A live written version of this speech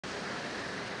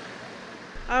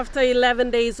After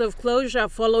 11 days of closure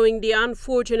following the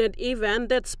unfortunate event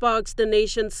that sparks the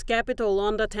nation's capital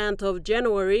on the 10th of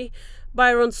January,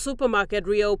 Byron Super Market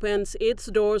reopens its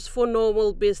doors for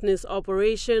normal business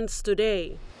operations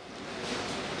today.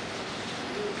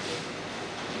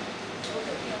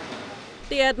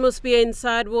 The atmosphere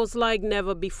inside was like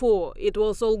never before. It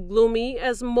was all gloomy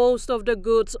as most of the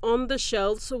goods on the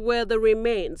shelves were the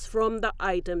remains from the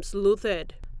items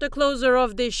looted. The closure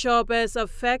of this shop has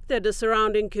affected the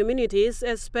surrounding communities,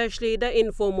 especially the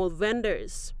informal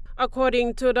vendors.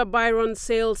 According to the Byron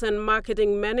sales and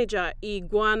marketing manager,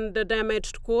 Guan, the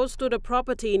damage caused to the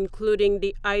property, including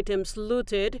the items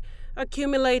looted,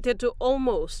 accumulated to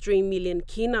almost 3 million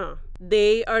kina.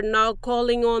 They are now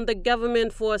calling on the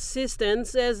government for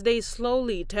assistance as they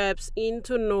slowly taps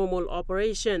into normal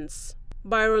operations.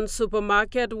 Byron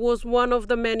Supermarket was one of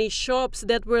the many shops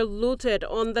that were looted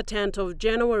on the 10th of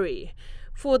January.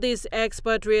 For these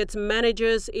expatriate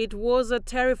managers, it was a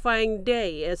terrifying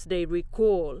day, as they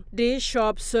recall. This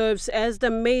shop serves as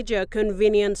the major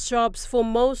convenience shops for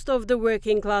most of the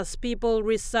working-class people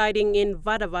residing in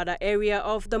Vada area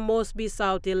of the Moresby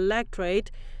South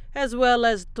Electorate, as well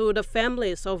as to the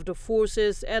families of the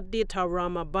forces at the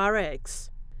Taurama barracks.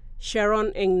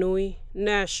 Sharon Engnui,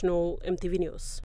 National EMTV News.